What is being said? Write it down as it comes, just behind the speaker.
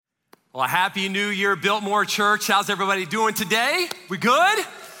Well, happy New Year, Biltmore Church. How's everybody doing today? We good?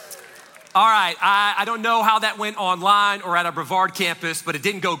 All right, I don't know how that went online or at our Brevard campus, but it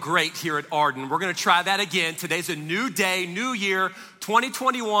didn't go great here at Arden. We're gonna try that again. Today's a new day, new year.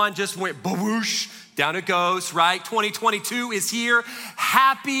 2021 just went boosh, down it goes, right? 2022 is here.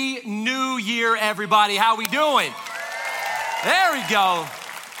 Happy New Year, everybody. How we doing? There we go.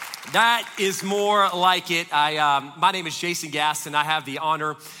 That is more like it. My name is Jason Gaston. I have the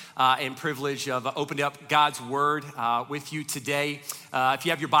honor and privilege of opening up God's Word with you today. If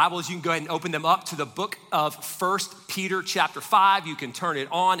you have your Bibles, you can go ahead and open them up to the book of 1 Peter chapter 5. You can turn it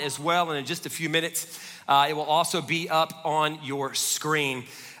on as well, and in just a few minutes, it will also be up on your screen.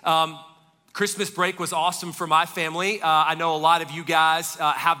 Christmas break was awesome for my family. I know a lot of you guys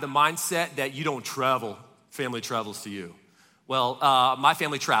have the mindset that you don't travel. Family travels to you. Well, my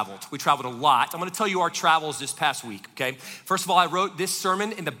family traveled. We traveled a lot. I'm gonna tell you our travels this past week, okay? First of all, I wrote this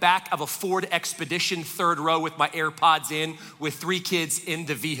sermon in the back of a Ford Expedition, third row with my AirPods in, with 3 kids in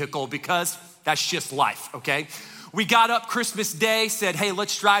the vehicle, because that's just life, okay? We got up Christmas Day, said, hey,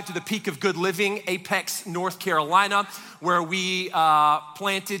 let's drive to the Peak of Good Living, Apex, North Carolina, where we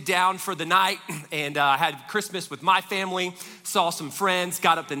planted down for the night and had Christmas with my family, saw some friends,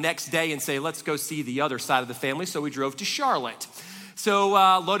 got up the next day and say, let's go see the other side of the family. So we drove to Charlotte. So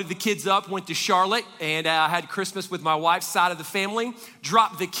loaded the kids up, went to Charlotte, and had Christmas with my wife's side of the family,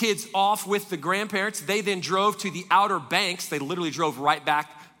 dropped the kids off with the grandparents. They then drove to the Outer Banks. They literally drove right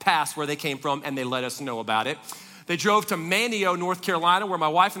back past where they came from, and they let us know about it. They drove to Manteo, North Carolina, where my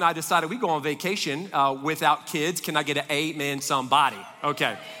wife and I decided we go on vacation without kids. Can I get an amen, somebody?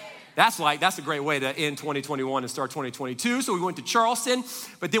 Okay. That's a great way to end 2021 and start 2022. So we went to Charleston,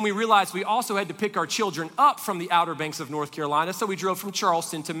 but then we realized we also had to pick our children up from the Outer Banks of North Carolina. So we drove from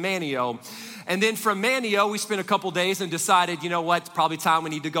Charleston to Manteo. And then from Manteo, we spent a couple days and decided, you know what, it's probably time we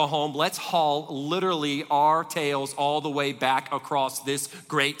need to go home. Let's haul literally our tails all the way back across this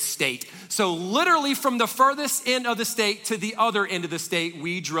great state. So literally from the furthest end of the state to the other end of the state,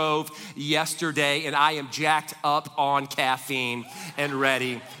 we drove yesterday, and I am jacked up on caffeine and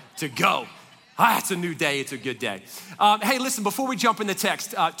ready to go. It's a new day. It's a good day. Hey, listen, before we jump in the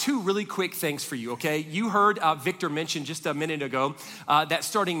text, 2 really quick things for you, okay? You heard Victor mention just a minute ago that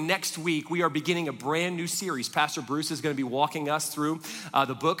starting next week, we are beginning a brand new series. Pastor Bruce is going to be walking us through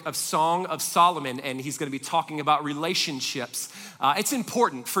the book of Song of Solomon, and he's going to be talking about relationships. It's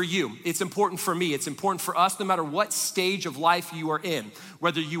important for you. It's important for me. It's important for us no matter what stage of life you are in.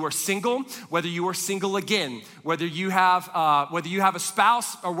 Whether you are single, whether you are single again, whether you have a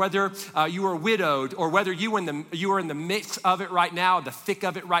spouse, or whether you are widowed, or whether you are in the mix of it right now, the thick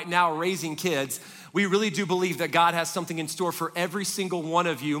of it right now, raising kids. We really do believe that God has something in store for every single one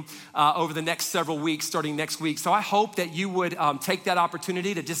of you over the next several weeks, starting next week. So I hope that you would take that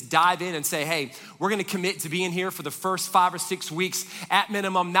opportunity to just dive in and say, hey, we're gonna commit to being here for the first 5 or 6 weeks at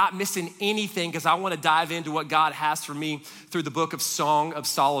minimum, not missing anything, because I wanna dive into what God has for me through the book of Song of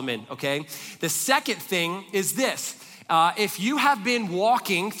Solomon, okay? The second thing is this. If you have been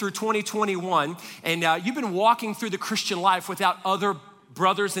walking through 2021 and you've been walking through the Christian life without other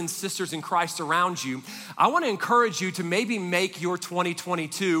brothers and sisters in Christ around you, I want to encourage you to maybe make your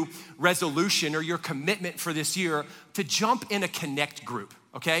 2022 resolution or your commitment for this year to jump in a connect group,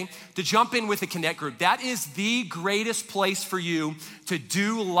 okay? To jump in with a connect group. That is the greatest place for you to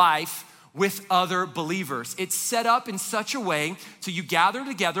do life with other believers. It's set up in such a way so you gather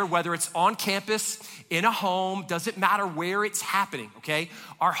together, whether it's on campus, in a home, doesn't matter where it's happening, okay?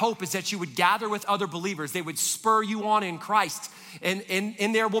 Our hope is that you would gather with other believers. They would spur you on in Christ. And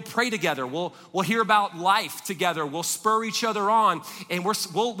in there, we'll pray together. We'll hear about life together. We'll spur each other on, and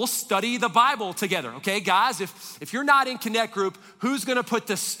we'll study the Bible together, okay? Guys, if you're not in Connect Group, who's gonna put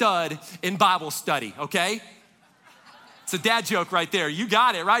the stud in Bible study, okay? It's a dad joke right there. You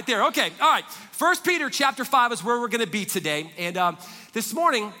got it right there. Okay, all right. 1 Peter chapter 5 is where we're gonna be today. And this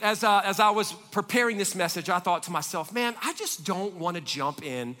morning, as I was preparing this message, I thought to myself, man, I just don't wanna jump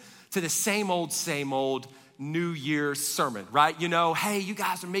in to the same old New Year's sermon, right? You know, hey, you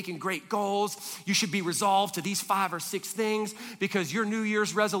guys are making great goals. You should be resolved to these 5 or 6 things because your New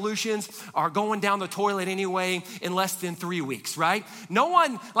Year's resolutions are going down the toilet anyway in less than 3 weeks, right? No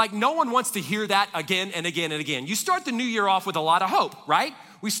one wants to hear that again and again and again. You start the new year off with a lot of hope, right?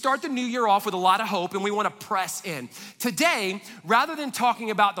 We start the new year off with a lot of hope, and we want to press in. Today, rather than talking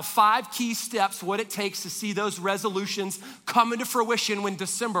about the 5 key steps, what it takes to see those resolutions come into fruition when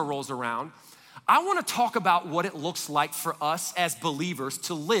December rolls around, I want to talk about what it looks like for us as believers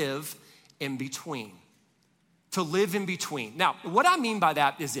to live in between. to live in between. Now, what I mean by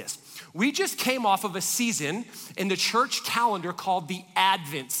that is this. We just came off of a season in the church calendar called the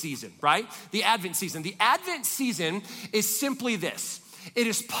Advent season, right? The Advent season. The Advent season is simply this. It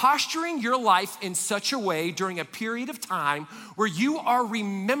is posturing your life in such a way during a period of time where you are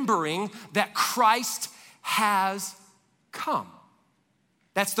remembering that Christ has come.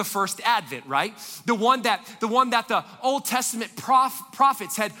 That's the first Advent, right? The one that the Old Testament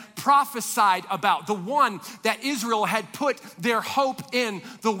prophets had prophesied about, the one that Israel had put their hope in,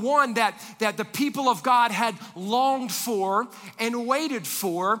 the one that the people of God had longed for and waited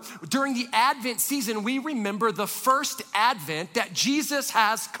for. During the Advent season, we remember the first Advent that Jesus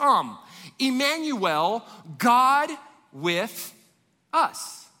has come. Emmanuel, God with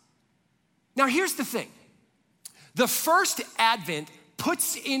us. Now, here's the thing. The first Advent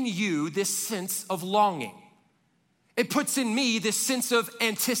puts in you this sense of longing. It puts in me this sense of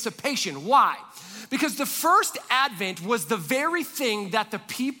anticipation. Why? Because the first Advent was the very thing that the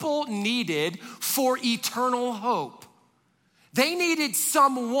people needed for eternal hope. They needed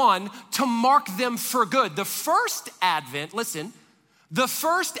someone to mark them for good. The first Advent, listen, the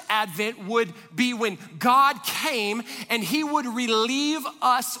first Advent would be when God came and he would relieve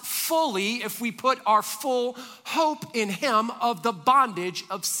us fully, if we put our full hope in him, of the bondage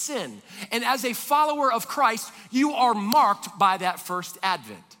of sin. And as a follower of Christ, you are marked by that first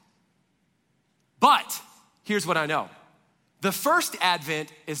Advent. But here's what I know. The first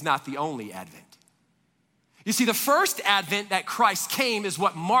Advent is not the only Advent. You see, the first Advent that Christ came is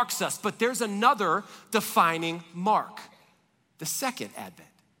what marks us, but there's another defining mark. The second Advent.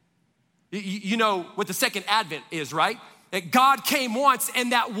 You know what the second Advent is, right? That God came once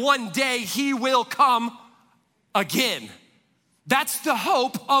and that one day he will come again. That's the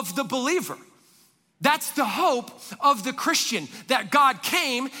hope of the believer. That's the hope of the Christian, that God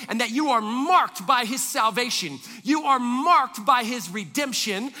came and that you are marked by his salvation. You are marked by his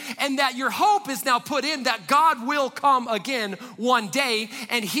redemption, and that your hope is now put in that God will come again one day,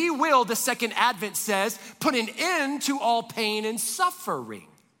 and he will, the second Advent says, put an end to all pain and suffering.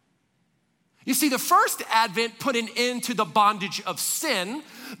 You see, the first Advent put an end to the bondage of sin.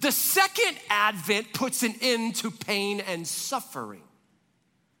 The second Advent puts an end to pain and suffering.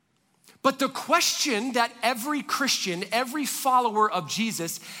 But the question that every Christian, every follower of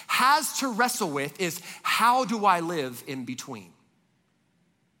Jesus has to wrestle with is, how do I live in between?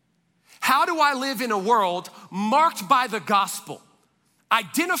 How do I live in a world marked by the gospel,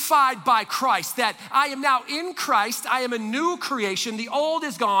 identified by Christ, that I am now in Christ, I am a new creation, the old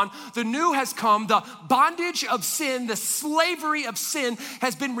is gone, the new has come, the bondage of sin, the slavery of sin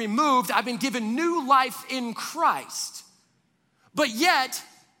has been removed, I've been given new life in Christ. But yet,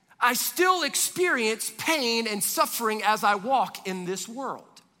 I still experience pain and suffering as I walk in this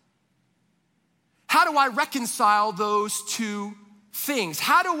world. How do I reconcile those two things?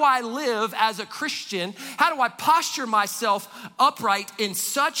 How do I live as a Christian? How do I posture myself upright in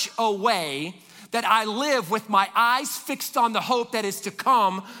such a way that I live with my eyes fixed on the hope that is to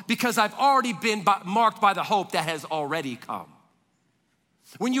come, because I've already been marked by the hope that has already come?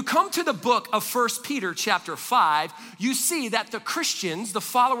 When you come to the book of 1 Peter chapter 5, you see that the Christians, the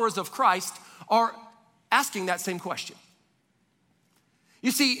followers of Christ, are asking that same question.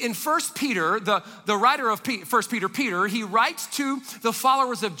 You see, in 1 Peter, the writer of 1 Peter, Peter, he writes to the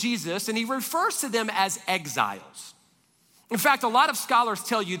followers of Jesus and he refers to them as exiles. In fact, a lot of scholars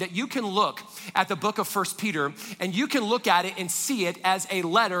tell you that you can look at the book of 1 Peter and you can look at it and see it as a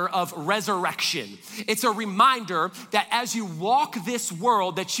letter of resurrection. It's a reminder that as you walk this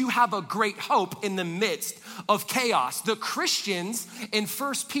world, that you have a great hope in the midst of chaos. The Christians in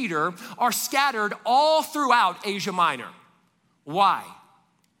 1 Peter are scattered all throughout Asia Minor. Why?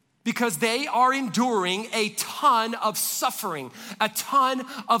 Because they are enduring a ton of suffering, a ton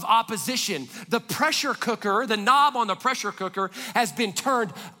of opposition. The pressure cooker, the knob on the pressure cooker has been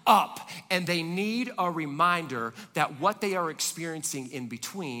turned up, and they need a reminder that what they are experiencing in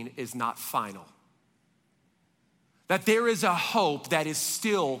between is not final. That there is a hope that is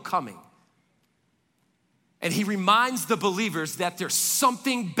still coming. And he reminds the believers that there's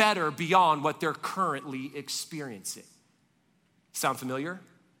something better beyond what they're currently experiencing. Sound familiar?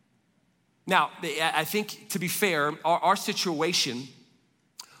 Now, I think, to be fair, our situation,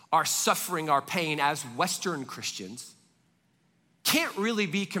 our suffering, our pain as Western Christians can't really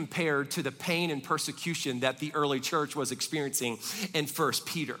be compared to the pain and persecution that the early church was experiencing in 1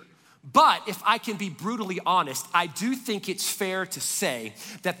 Peter. But if I can be brutally honest, I do think it's fair to say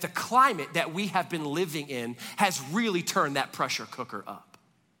that the climate that we have been living in has really turned that pressure cooker up.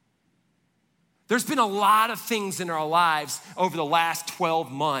 There's been a lot of things in our lives over the last 12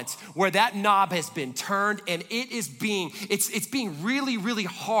 months where that knob has been turned, and it's being really, really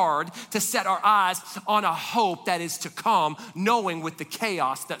hard to set our eyes on a hope that is to come, knowing with the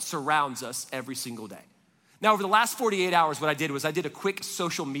chaos that surrounds us every single day. Now, over the last 48 hours, what I did was I did a quick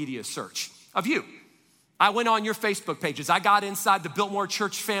social media search of you. I went on your Facebook pages. I got inside the Biltmore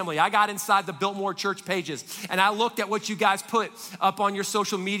Church family. I got inside the Biltmore Church pages, and I looked at what you guys put up on your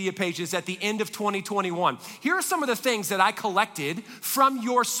social media pages at the end of 2021. Here are some of the things that I collected from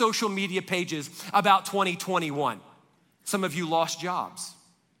your social media pages about 2021. Some of you lost jobs.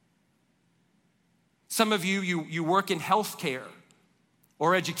 Some of you work in healthcare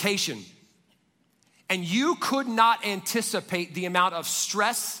or education, and you could not anticipate the amount of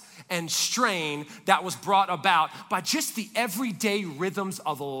stress and strain that was brought about by just the everyday rhythms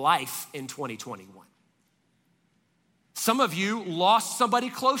of life in 2021. Some of you lost somebody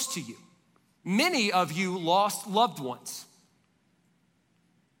close to you. Many of you lost loved ones.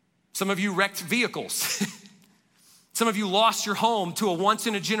 Some of you wrecked vehicles. Some of you lost your home to a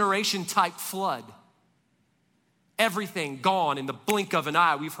once-in-a-generation type flood. Everything gone in the blink of an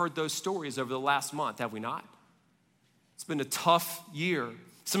eye. We've heard those stories over the last month, have we not? It's been a tough year.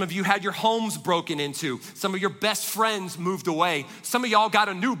 Some of you had your homes broken into. Some of your best friends moved away. Some of y'all got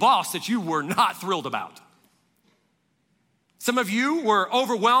a new boss that you were not thrilled about. Some of you were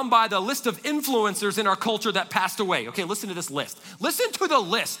overwhelmed by the list of influencers in our culture that passed away. Okay, listen to this list. Listen to the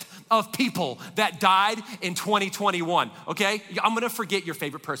list of people that died in 2021, okay? I'm gonna forget your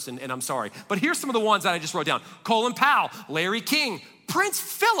favorite person, and I'm sorry. But here's some of the ones that I just wrote down. Colin Powell, Larry King, Prince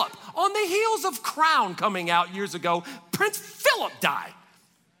Philip. On the heels of Crown coming out years ago, Prince Philip died.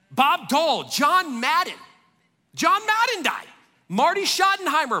 Bob Dole, John Madden. John Madden died. Marty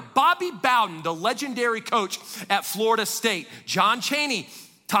Schottenheimer, Bobby Bowden, the legendary coach at Florida State. John Chaney,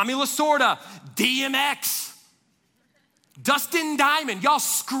 Tommy Lasorda, DMX. Dustin Diamond, y'all,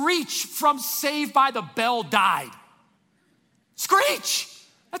 Screech from Saved by the Bell died. Screech,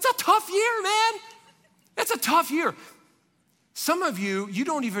 that's a tough year, man. That's a tough year. Some of you, you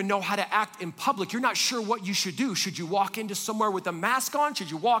don't even know how to act in public. You're not sure what you should do. Should you walk into somewhere with a mask on?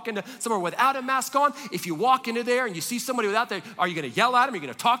 Should you walk into somewhere without a mask on? If you walk into there and you see somebody without there, are you gonna yell at them? Are you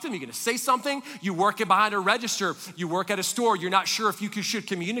gonna talk to them? Are you gonna say something? You work behind a register. You work at a store. You're not sure if you should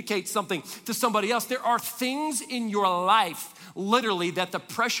communicate something to somebody else. There are things in your life, literally, that the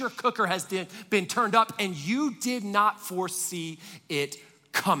pressure cooker has been turned up and you did not foresee it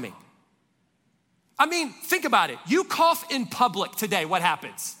coming. I mean, think about it. You cough in public today, what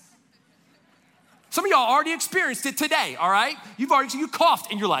happens? Some of y'all already experienced it today, all right? You coughed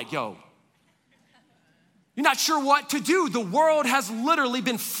and you're like, yo. You're not sure what to do. The world has literally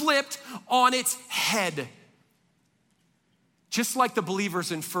been flipped on its head. Just like the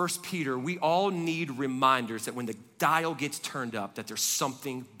believers in 1 Peter, we all need reminders that when the dial gets turned up, that there's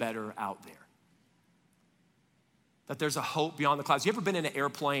something better out there. That there's a hope beyond the clouds. You ever been in an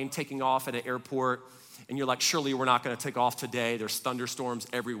airplane taking off at an airport and you're like, surely we're not gonna take off today. There's thunderstorms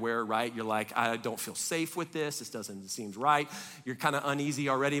everywhere, right? You're like, I don't feel safe with this. This doesn't seem right. You're kind of uneasy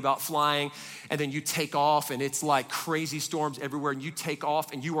already about flying. And then you take off and it's like crazy storms everywhere. And you take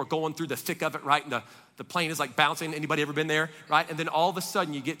off and you are going through the thick of it, right? And the plane is like bouncing. Anybody ever been there, right? And then all of a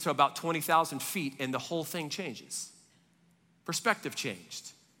sudden you get to about 20,000 feet and the whole thing changes. Perspective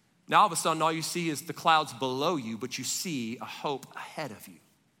changed. Now all of a sudden, all you see is the clouds below you, but you see a hope ahead of you.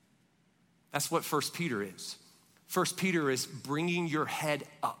 That's what 1 Peter is. 1 Peter is bringing your head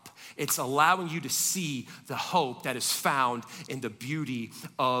up. It's allowing you to see the hope that is found in the beauty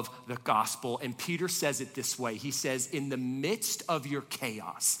of the gospel. And Peter says it this way. He says, in the midst of your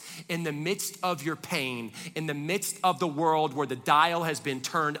chaos, in the midst of your pain, in the midst of the world where the dial has been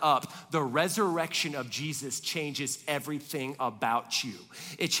turned up, the resurrection of Jesus changes everything about you.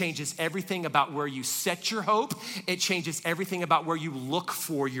 It changes everything about where you set your hope. It changes everything about where you look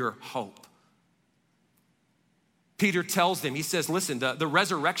for your hope. Peter tells them, he says, listen, the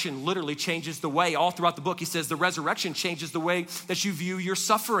resurrection literally changes the way, all throughout the book, he says the resurrection changes the way that you view your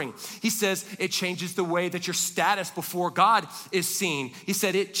suffering. He says it changes the way that your status before God is seen. He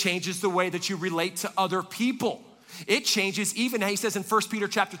said it changes the way that you relate to other people. It changes even, he says in 1 Peter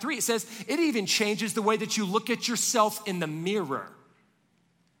chapter 3, it says it even changes the way that you look at yourself in the mirror.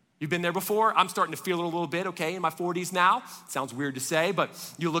 You've been there before? I'm starting to feel it a little bit, okay, in my 40s now. Sounds weird to say, but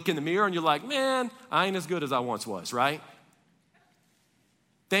you look in the mirror and you're like, man, I ain't as good as I once was, right?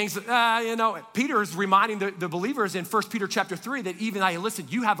 Things, Peter is reminding the believers in 1 Peter chapter 3 that even, listen,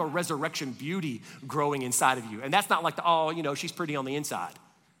 you have a resurrection beauty growing inside of you. And that's not like she's pretty on the inside.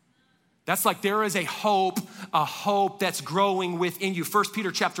 That's like there is a hope that's growing within you. 1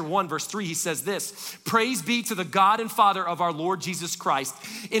 Peter chapter 1, verse 3, he says this: praise be to the God and Father of our Lord Jesus Christ.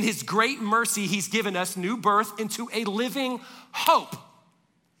 In his great mercy, he's given us new birth into a living hope.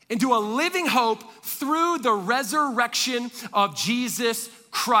 Into a living hope through the resurrection of Jesus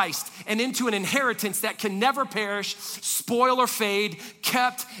Christ, and into an inheritance that can never perish, spoil or fade,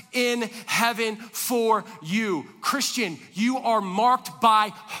 kept in heaven for you. Christian, you are marked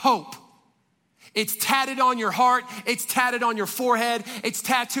by hope. It's tatted on your heart, it's tatted on your forehead, it's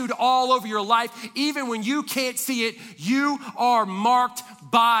tattooed all over your life. Even when you can't see it, you are marked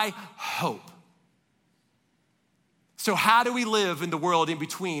by hope. So how do we live in the world in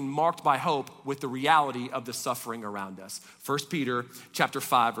between, marked by hope with the reality of the suffering around us? 1 Peter chapter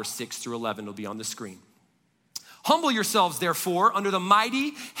 5, verse 6 through 11 will be on the screen. Humble yourselves, therefore, under the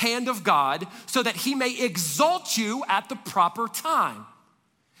mighty hand of God, so that he may exalt you at the proper time,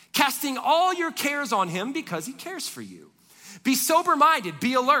 casting all your cares on him because he cares for you. Be sober-minded,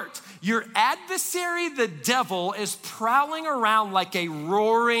 be alert. Your adversary, the devil, is prowling around like a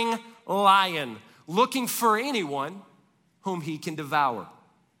roaring lion, looking for anyone whom he can devour.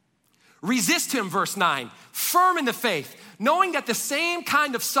 Resist him, verse 9, firm in the faith, knowing that the same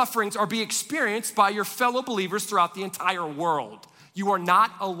kind of sufferings are being experienced by your fellow believers throughout the entire world. You are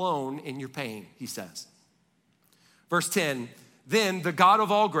not alone in your pain, he says. Verse 10, then the God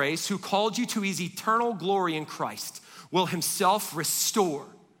of all grace, who called you to his eternal glory in Christ, will himself restore,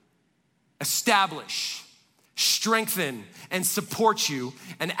 establish, strengthen, and support you.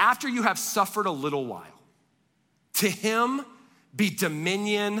 And after you have suffered a little while, to him be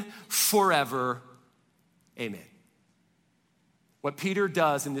dominion forever. Amen. What Peter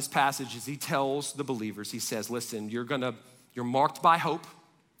does in this passage is he tells the believers, he says, listen, you're marked by hope.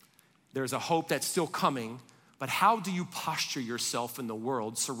 There's a hope that's still coming. But how do you posture yourself in the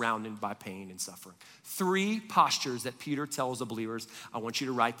world surrounded by pain and suffering? 3 postures that Peter tells the believers. I want you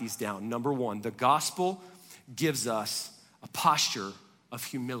to write these down. Number 1, the gospel gives us a posture of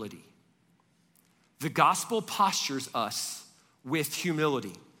humility. The gospel postures us with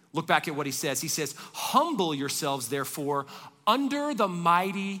humility. Look back at what he says. He says, humble yourselves, therefore, under the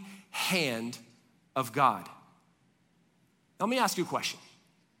mighty hand of God. Now, let me ask you a question.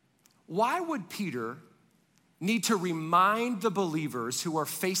 Why would Peter need to remind the believers who are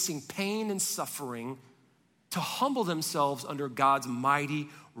facing pain and suffering to humble themselves under God's mighty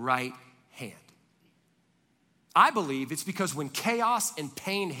right hand? I believe it's because when chaos and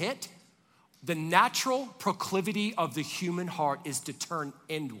pain hit, the natural proclivity of the human heart is to turn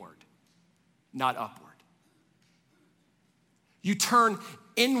inward, not upward. You turn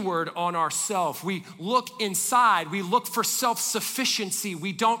inward on ourselves. We look inside. We look for self-sufficiency.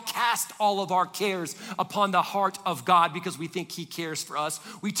 We don't cast all of our cares upon the heart of God because we think he cares for us.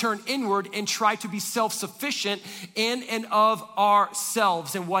 We turn inward and try to be self-sufficient in and of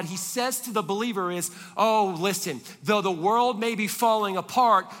ourselves. And what he says to the believer is, oh, listen, though the world may be falling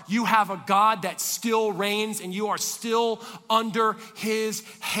apart, you have a God that still reigns and you are still under his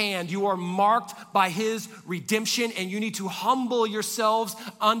hand. You are marked by his redemption and you need to humble yourselves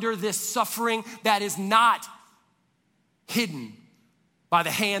under this suffering that is not hidden by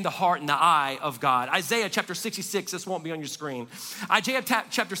the hand, the heart, and the eye of God. Isaiah chapter 66, this won't be on your screen. Isaiah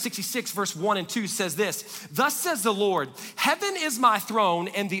chapter 66, verse 1 and 2 says this: thus says the Lord, heaven is my throne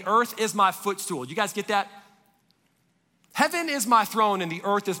and the earth is my footstool. You guys get that? Heaven is my throne and the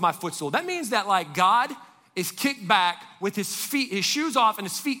earth is my footstool. That means that like God is kicked back with his feet, his shoes off and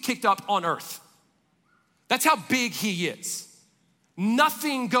his feet kicked up on earth. That's how big he is.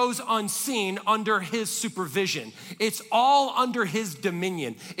 Nothing goes unseen under his supervision. It's all under his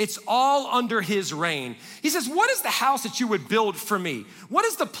dominion. It's all under his reign. He says, what is the house that you would build for me? What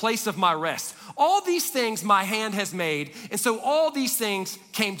is the place of my rest? All these things my hand has made, and so all these things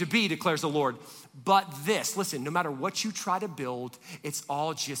came to be, declares the Lord. But this, listen, no matter what you try to build, it's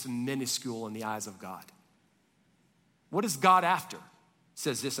all just minuscule in the eyes of God. What is God after? It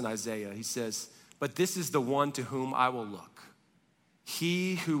says this in Isaiah. He says, but this is the one to whom I will look.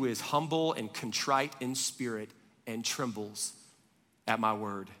 He who is humble and contrite in spirit and trembles at my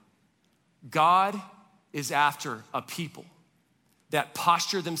word. God is after a people that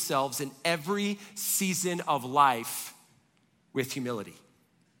posture themselves in every season of life with humility.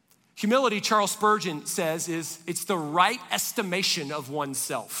 Humility, Charles Spurgeon says, it's the right estimation of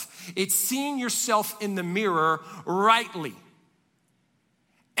oneself. It's seeing yourself in the mirror rightly.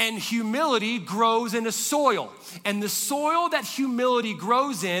 And humility grows in a soil. And the soil that humility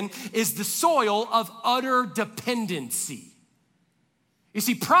grows in is the soil of utter dependency. You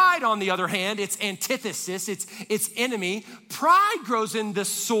see, pride, on the other hand, its antithesis, its enemy. Pride grows in the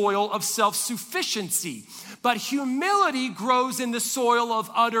soil of self-sufficiency, but humility grows in the soil of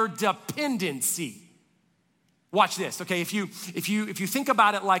utter dependency. Watch this, okay? If you think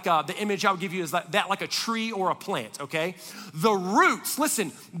about it like the image I would give you is like a tree or a plant, okay? The roots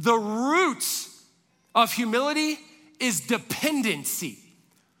of humility is dependency,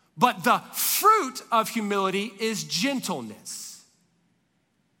 but the fruit of humility is gentleness.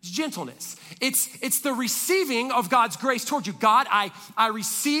 It's gentleness. It's the receiving of God's grace toward you. God, I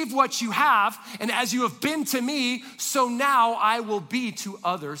receive what you have, and as you have been to me, so now I will be to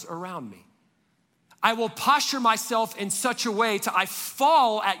others around me. I will posture myself in such a way till I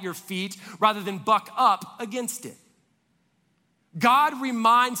fall at your feet rather than buck up against it. God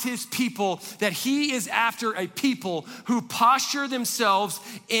reminds his people that he is after a people who posture themselves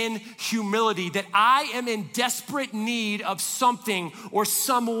in humility, that I am in desperate need of something or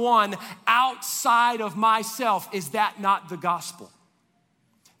someone outside of myself. Is that not the gospel?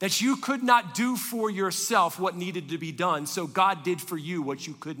 That you could not do for yourself what needed to be done, so God did for you what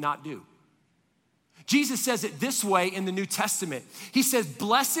you could not do. Jesus says it this way in the New Testament. He says,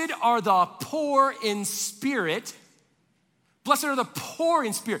 blessed are the poor in spirit. Blessed are the poor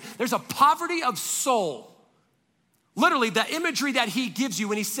in spirit. There's a poverty of soul. Literally, the imagery that he gives you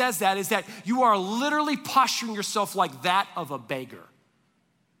when he says that is that you are literally posturing yourself like that of a beggar.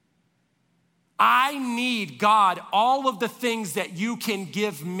 I need, God, all of the things that you can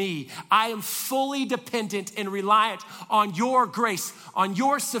give me. I am fully dependent and reliant on your grace, on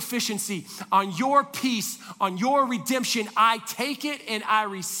your sufficiency, on your peace, on your redemption. I take it and I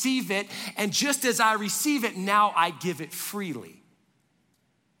receive it. And just as I receive it, now I give it freely.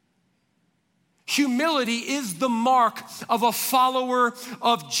 Humility is the mark of a follower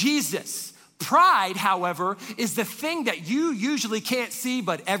of Jesus. Pride, however, is the thing that you usually can't see,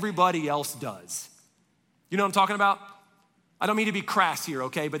 but everybody else does. You know what I'm talking about? I don't mean to be crass here,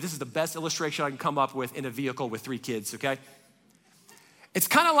 okay? But this is the best illustration I can come up with in a vehicle with 3 kids, okay? It's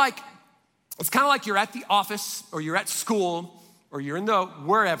kind of like you're at the office or you're at school or you're in the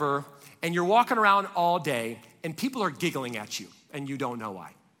wherever and you're walking around all day and people are giggling at you and you don't know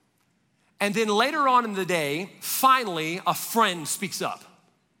why. And then later on in the day, finally, a friend speaks up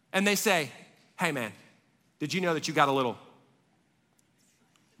and they say, hey man, did you know that you got a little?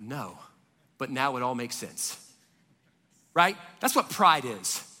 No, but now it all makes sense, right? That's what pride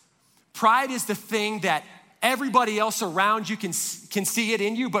is. Pride is the thing that everybody else around you can see it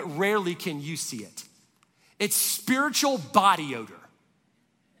in you, but rarely can you see it. It's spiritual body odor.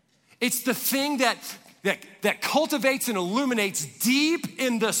 It's the thing that cultivates and illuminates deep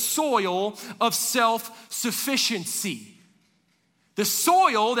in the soil of self-sufficiency. The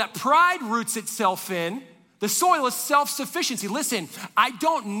soil that pride roots itself in, the soil is self-sufficiency. Listen, I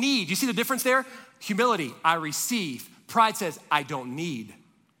don't need. You see the difference there? Humility, I receive. Pride says, I don't need.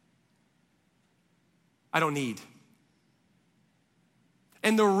 I don't need.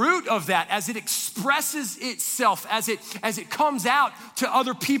 And the root of that, as it expresses itself, as it comes out to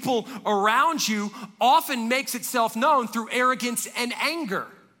other people around you, often makes itself known through arrogance and anger.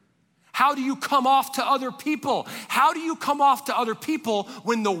 How do you come off to other people? How do you come off to other people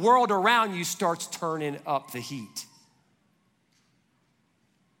when the world around you starts turning up the heat?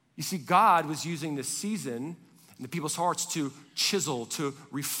 You see, God was using this season in the people's hearts to chisel, to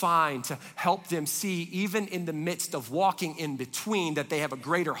refine, to help them see, even in the midst of walking in between, that they have a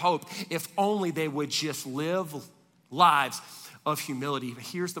greater hope if only they would just live lives of humility. But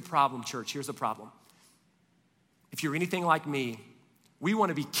here's the problem, church. Here's the problem. If you're anything like me, we want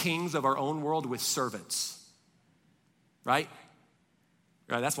to be kings of our own world with servants, right?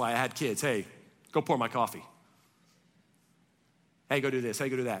 That's why I had kids. Hey, go pour my coffee. Hey, go do this. Hey,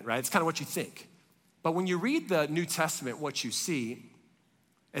 go do that, right? It's kind of what you think. But when you read the New Testament, what you see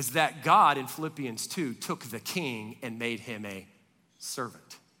is that God in Philippians 2 took the king and made him a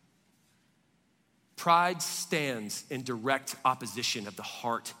servant. Pride stands in direct opposition of the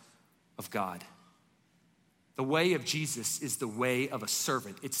heart of God. The way of Jesus is the way of a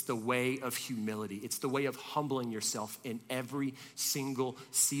servant. It's the way of humility. It's the way of humbling yourself in every single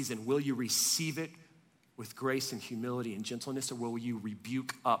season. Will you receive it with grace and humility and gentleness, or will you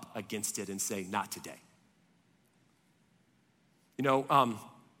rebuke up against it and say, not today? You know,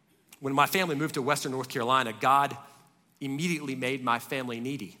 when my family moved to Western North Carolina, God immediately made my family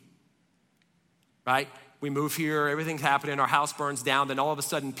needy, right? We move here, everything's happening, our house burns down, then all of a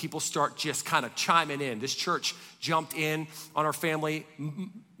sudden people start just kind of chiming in. This church jumped in on our family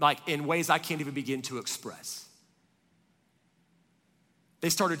like in ways I can't even begin to express. They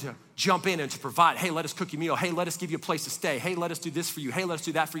started to jump in and to provide. Hey, let us cook you a meal. Hey, let us give you a place to stay. Hey, let us do this for you. Hey, let us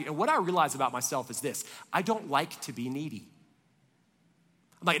do that for you. And what I realized about myself is this: I don't like to be needy.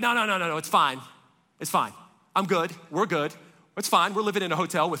 I'm like, no, it's fine. It's fine. I'm good. We're good. It's fine. We're living in a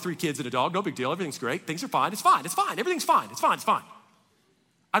hotel with 3 kids and a dog. No big deal. Everything's great. Things are fine. It's fine. It's fine. Everything's fine. It's fine. It's fine.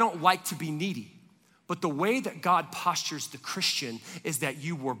 I don't like to be needy. But the way that God postures the Christian is that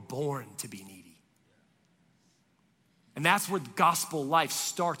you were born to be needy. And that's where the gospel life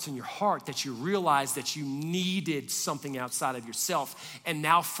starts in your heart, that you realize that you needed something outside of yourself. And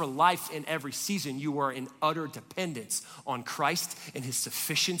now for life in every season, you are in utter dependence on Christ and his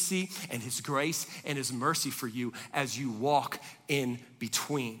sufficiency and his grace and his mercy for you as you walk in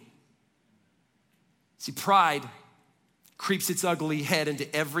between. See, pride creeps its ugly head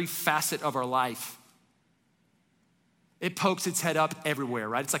into every facet of our life. It pokes its head up everywhere,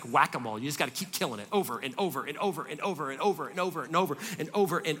 right? It's like whack-a-mole. You just got to keep killing it over and over and over and over and over and over and over and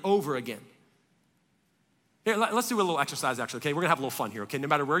over and over again. Here, let's do a little exercise, actually, okay? We're going to have a little fun here, okay? No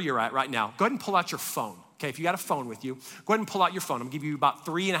matter where you're at right now, go ahead and pull out your phone, okay? If you got a phone with you, go ahead and pull out your phone. I'm going to give you about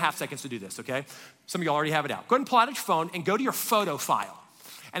 3.5 seconds to do this, okay? Some of you already have it out. Go ahead and pull out your phone and go to your photo file.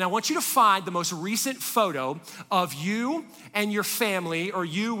 And I want you to find the most recent photo of you and your family, or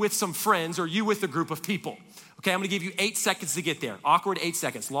you with some friends, or you with a group of people. Okay, I'm gonna give you 8 seconds to get there. Awkward 8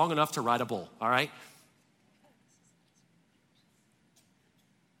 seconds, long enough to ride a bull, all right?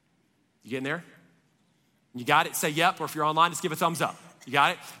 You getting there? You got it? Say yep, or if you're online, just give a thumbs up. You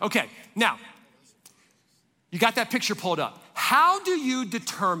got it? Okay, now, you got that picture pulled up. How do you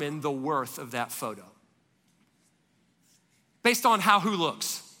determine the worth of that photo? Based on who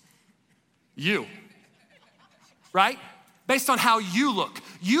looks? You, right? Based on how you look.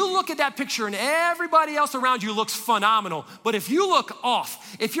 You look at that picture and everybody else around you looks phenomenal. But if you look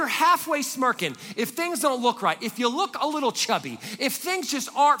off, if you're halfway smirking, if things don't look right, if you look a little chubby, if things just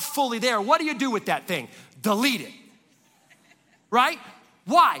aren't fully there, what do you do with that thing? Delete it, right?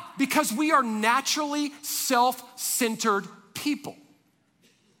 Why? Because we are naturally self-centered people.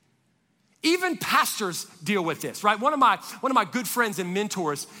 Even pastors deal with this, right? One of my good friends and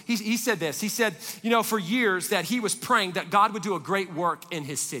mentors, he said this. He said, for years that he was praying that God would do a great work in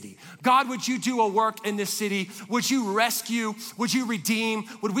his city. God, would you do a work in this city? Would you rescue? Would you redeem?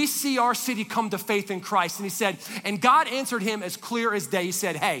 Would we see our city come to faith in Christ? And he said, and God answered him as clear as day. He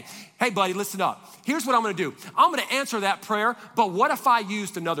said, hey buddy, listen up. Here's what I'm gonna do. I'm gonna answer that prayer, but what if I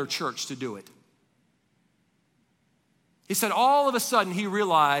used another church to do it? He said all of a sudden he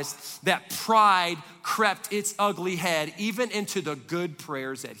realized that pride crept its ugly head even into the good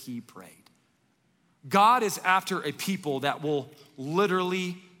prayers that he prayed. God is after a people that will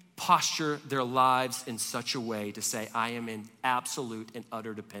literally posture their lives in such a way to say, I am in absolute and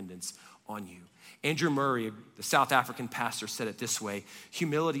utter dependence on you. Andrew Murray, the South African pastor, said it this way: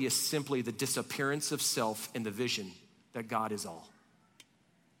 humility is simply the disappearance of self in the vision that God is all.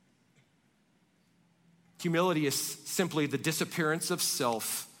 Humility is simply the disappearance of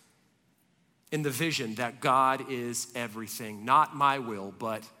self in the vision that God is everything. Not my will,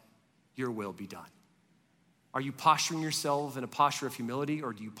 but your will be done. Are you posturing yourself in a posture of humility,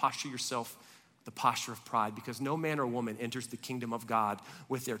 or do you posture yourself the posture of pride? Because no man or woman enters the kingdom of God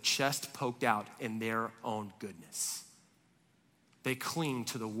with their chest poked out in their own goodness. They cling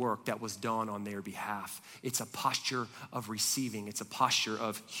to the work that was done on their behalf. It's a posture of receiving. It's a posture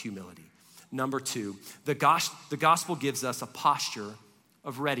of humility. Number 2, the gospel gives us a posture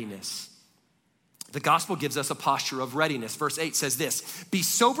of readiness. The gospel gives us a posture of readiness. Verse 8 says this: be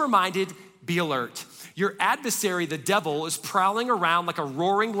sober-minded, be alert. Your adversary, the devil, is prowling around like a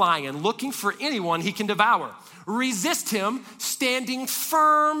roaring lion, looking for anyone he can devour. Resist him, standing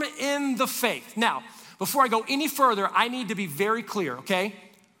firm in the faith. Now, before I go any further, I need to be very clear, okay?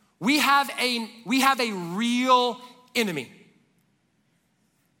 We have a real enemy.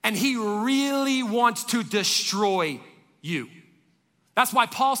 And he really wants to destroy you. That's why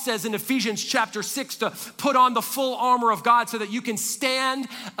Paul says in Ephesians chapter 6 to put on the full armor of God so that you can stand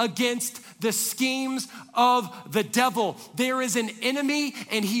against the schemes of the devil. There is an enemy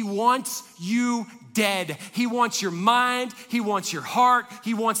and he wants you dead. He wants your mind. He wants your heart.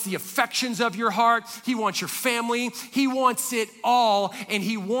 He wants the affections of your heart. He wants your family. He wants it all, and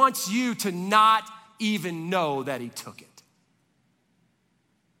he wants you to not even know that he took it.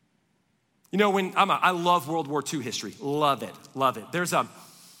 I love World War II history. Love it. There's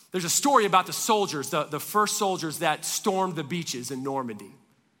a story about the soldiers, the first soldiers that stormed the beaches in Normandy.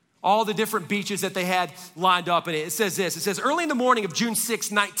 all the different beaches that they had lined up in it. It says this, it says, early in the morning of June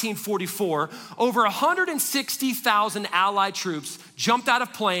 6, 1944, over 160,000 Allied troops jumped out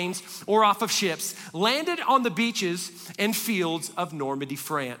of planes or off of ships, landed on the beaches and fields of Normandy,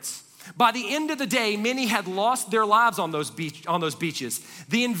 France. By the end of the day, many had lost their lives on those beaches.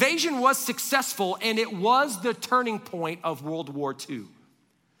 The invasion was successful, and it was the turning point of World War II.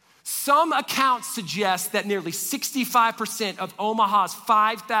 Some accounts suggest that nearly 65% of Omaha's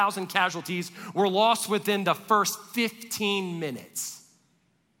 5,000 casualties were lost within the first 15 minutes.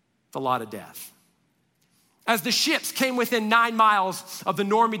 It's a lot of death. As the ships came within 9 miles of the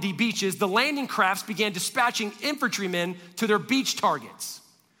Normandy beaches, the landing crafts began dispatching infantrymen to their beach targets.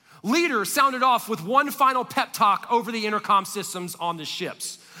 Leaders sounded off with one final pep talk over the intercom systems on the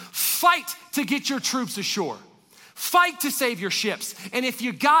ships. Fight to get your troops ashore. Fight to save your ships. And if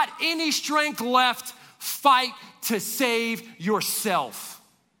you got any strength left, fight to save yourself.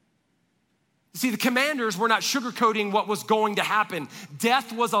 You see, the commanders were not sugarcoating what was going to happen.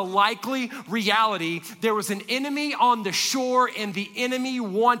 Death was a likely reality. There was an enemy on the shore, and the enemy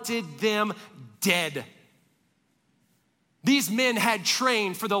wanted them dead. These men had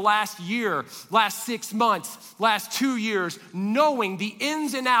trained for the last year, last 6 months, last 2 years, knowing the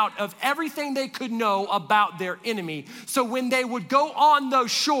ins and out of everything they could know about their enemy. So when they would go on those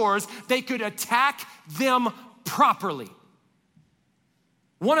shores, they could attack them properly.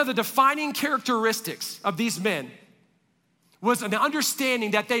 One of the defining characteristics of these men was an understanding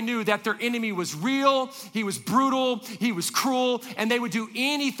that they knew that their enemy was real, he was brutal, he was cruel, and they would do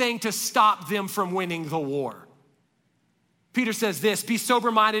anything to stop them from winning the war. Peter says this, be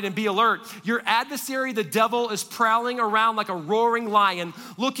sober-minded and be alert. Your adversary, the devil, is prowling around like a roaring lion,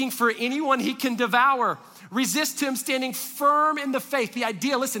 looking for anyone he can devour. Resist him, standing firm in the faith. The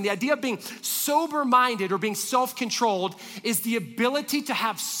idea of being sober-minded or being self-controlled is the ability to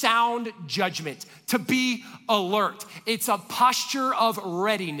have sound judgment, to be alert. It's a posture of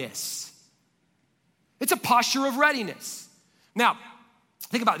readiness. It's a posture of readiness. Now,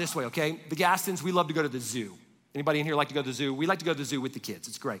 think about it this way, okay? The Gastons, we love to go to the zoo. Anybody in here like to go to the zoo? We like to go to the zoo with the kids.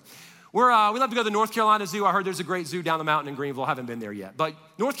 It's great. We love to go to the North Carolina Zoo. I heard there's a great zoo down the mountain in Greenville. I haven't been there yet. But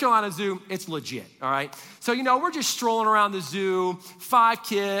North Carolina Zoo, it's legit, all right? So, we're just strolling around the zoo, 5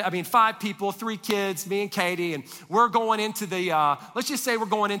 people, 3 kids, me and Katie, and we're going into let's just say we're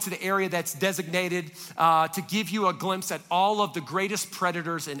going into the area that's designated to give you a glimpse at all of the greatest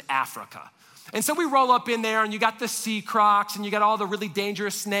predators in Africa. And so we roll up in there and you got the sea crocs and you got all the really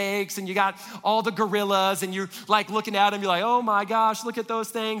dangerous snakes and you got all the gorillas and you're like looking at them, you're like, oh my gosh, look at those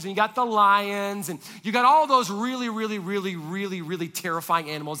things. And you got the lions and you got all those really, really, really, really, really terrifying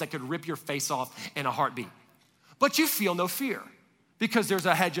animals that could rip your face off in a heartbeat. But you feel no fear because there's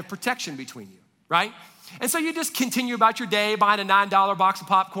a hedge of protection between you, right? And so you just continue about your day buying a $9 box of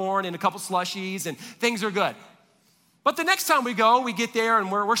popcorn and a couple slushies and things are good. But the next time we go, we get there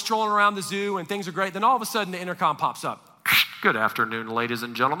and we're strolling around the zoo and things are great. Then all of a sudden the intercom pops up. Good afternoon, ladies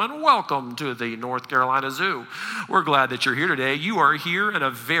and gentlemen. Welcome to the North Carolina Zoo. We're glad that you're here today. You are here in a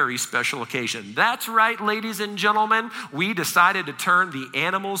very special occasion. That's right, ladies and gentlemen. We decided to turn the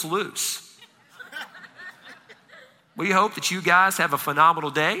animals loose. We hope that you guys have a phenomenal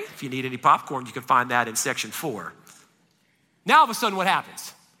day. If you need any popcorn, you can find that in section 4. Now all of a sudden what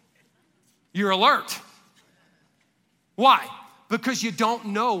happens? You're alert. Why? Because you don't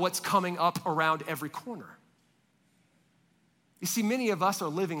know what's coming up around every corner. You see, many of us are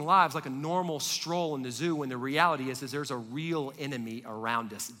living lives like a normal stroll in the zoo when the reality is there's a real enemy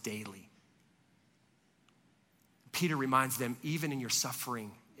around us daily. Peter reminds them, even in your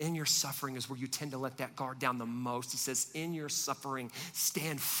suffering is where you tend to let that guard down the most. He says, in your suffering,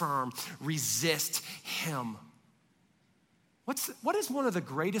 stand firm, resist him. What is one of the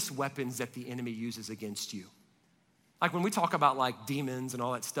greatest weapons that the enemy uses against you? Like when we talk about like demons and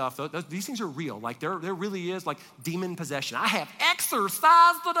all that stuff, these things are real. Like there really is like demon possession. I have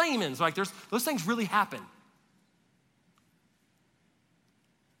exorcised the demons. Like those things really happen.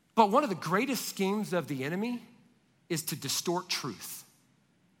 But one of the greatest schemes of the enemy is to distort truth.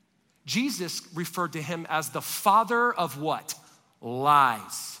 Jesus referred to him as the father of what?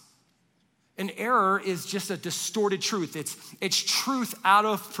 Lies. An error is just a distorted truth. It's truth out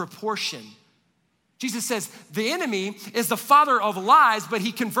of proportion. Jesus says the enemy is the father of lies, but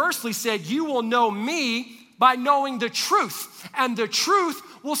he conversely said, you will know me by knowing the truth, and the truth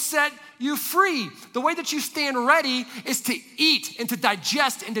will set you free. The way that you stand ready is to eat and to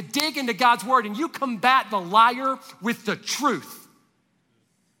digest and to dig into God's word, and you combat the liar with the truth.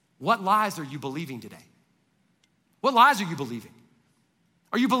 What lies are you believing today? What lies are you believing?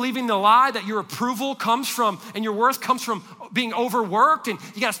 Are you believing the lie that your approval comes from and your worth comes from being overworked and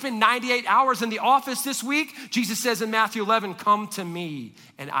you gotta spend 98 hours in the office this week? Jesus says in Matthew 11, come to me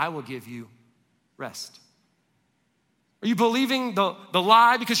and I will give you rest. Are you believing the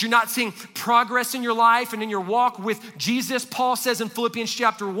lie because you're not seeing progress in your life and in your walk with Jesus? Paul says in Philippians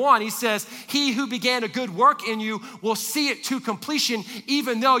chapter 1, he says, he who began a good work in you will see it to completion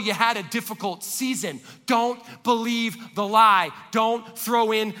even though you had a difficult season. Don't believe the lie. Don't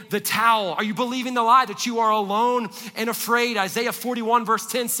throw in the towel. Are you believing the lie that you are alone and afraid? Isaiah 41 verse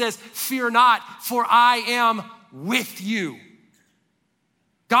 10 says, fear not, for I am with you.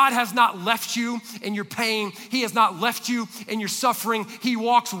 God has not left you in your pain. He has not left you in your suffering. He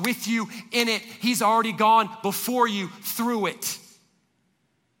walks with you in it. He's already gone before you through it.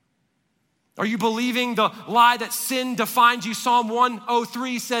 Are you believing the lie that sin defines you? Psalm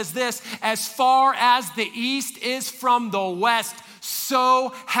 103 says this, as far as the east is from the west,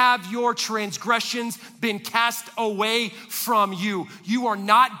 so have your transgressions been cast away from you. You are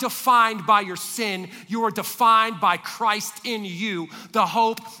not defined by your sin. You are defined by Christ in you, the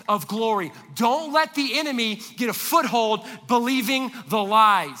hope of glory. Don't let the enemy get a foothold believing the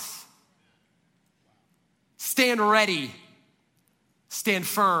lies. Stand ready. Stand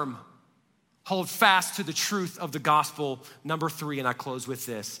firm. Hold fast to the truth of the gospel. Number 3, and I close with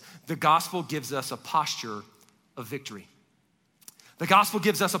this. The gospel gives us a posture of victory. The gospel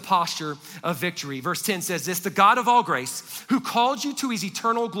gives us a posture of victory. Verse 10 says this, the God of all grace, who called you to his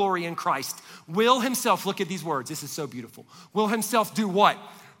eternal glory in Christ, will himself, look at these words, this is so beautiful, will himself do what?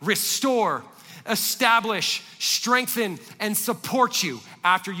 Restore, establish, strengthen, and support you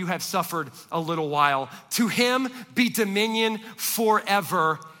after you have suffered a little while. To him be dominion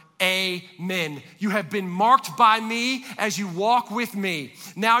forever. Amen. You have been marked by me as you walk with me.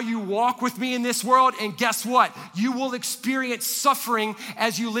 Now you walk with me in this world, and guess what? You will experience suffering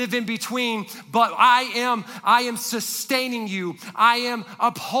as you live in between, but I am sustaining you. I am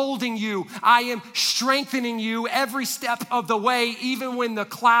upholding you. I am strengthening you every step of the way, even when the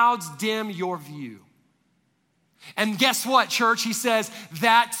clouds dim your view. And guess what, church? He says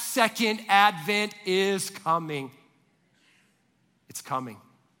that second advent is coming. It's coming.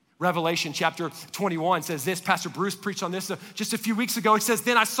 Revelation chapter 21 says this. Pastor Bruce preached on this just a few weeks ago. He says,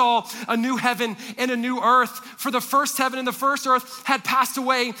 then I saw a new heaven and a new earth, for the first heaven and the first earth had passed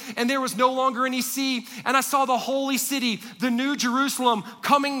away, and there was no longer any sea. And I saw the holy city, the new Jerusalem,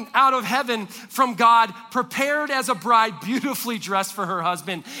 coming out of heaven from God, prepared as a bride, beautifully dressed for her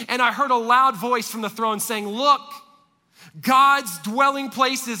husband. And I heard a loud voice from the throne saying, look, God's dwelling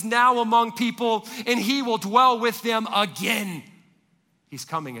place is now among people, and he will dwell with them again. He's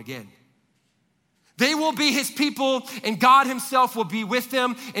coming again. They will be his people, and God himself will be with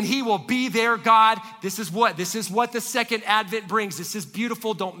them, and he will be their God. This is what the second advent brings. This is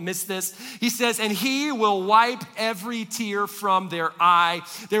beautiful. Don't miss this. He says, and he will wipe every tear from their eye.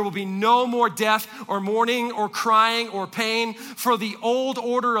 There will be no more death or mourning or crying or pain, for the old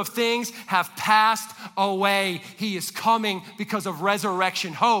order of things have passed away. He is coming because of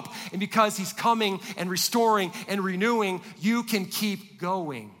resurrection hope, and because he's coming and restoring and renewing, you can keep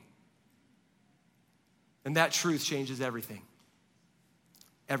going. And that truth changes everything.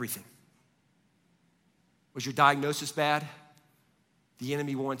 Everything. Was your diagnosis bad? The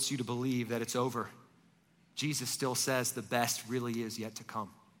enemy wants you to believe that it's over. Jesus still says the best really is yet to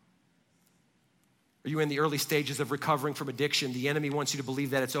come. Are you in the early stages of recovering from addiction? The enemy wants you to believe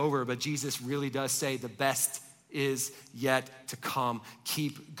that it's over, but Jesus really does say the best is yet to come.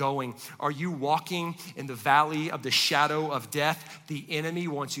 Keep going. Are you walking in the valley of the shadow of death? The enemy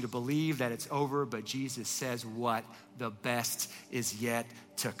wants you to believe that it's over, but Jesus says what? The best is yet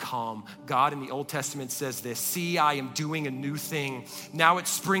to come. God in the Old Testament says this, see, I am doing a new thing. Now it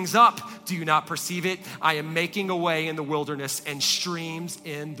springs up. Do you not perceive it? I am making a way in the wilderness and streams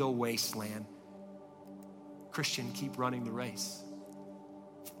in the wasteland. Christian, keep running the race.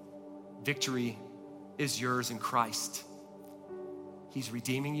 Victory is yours in Christ. He's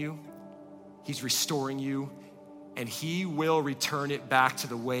redeeming you, he's restoring you, and he will return it back to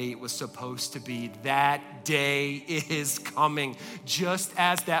the way it was supposed to be. That day is coming. Just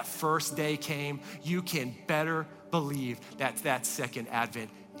as that first day came, you can better believe that that second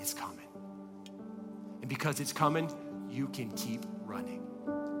advent is coming. And because it's coming, you can keep running.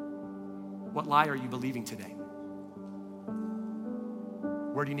 What lie are you believing today?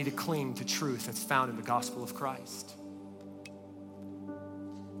 Where do you need to cling to truth that's found in the gospel of Christ?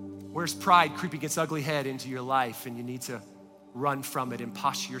 Where's pride creeping its ugly head into your life and you need to run from it and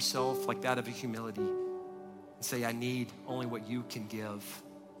posture yourself like that of a humility and say, I need only what you can give.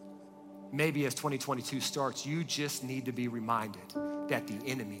 maybe as 2022 starts, you just need to be reminded that the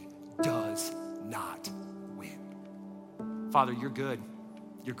enemy does not win. Father, you're good.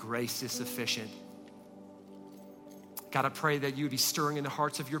 Your grace is sufficient. God, I pray that you would be stirring in the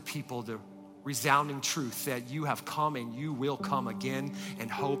hearts of your people the resounding truth that you have come and you will come again, and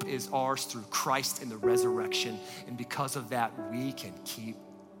hope is ours through Christ in the resurrection. And because of that, we can keep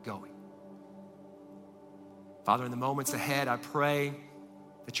going. Father, in the moments ahead, I pray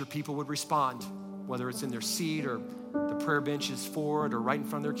that your people would respond, whether it's in their seat or the prayer bench is forward or right in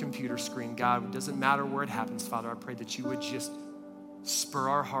front of their computer screen. God, it doesn't matter where it happens, Father. I pray that you would just spur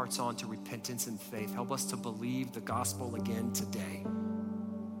our hearts on to repentance and faith. Help us to believe the gospel again today.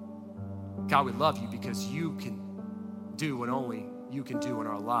 God, we love you because you can do what only you can do in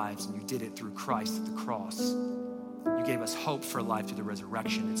our lives, and you did it through Christ at the cross. You gave us hope for life through the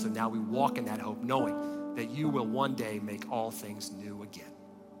resurrection, and so now we walk in that hope, knowing that you will one day make all things new again.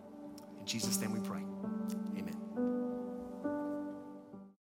 In Jesus' name we pray.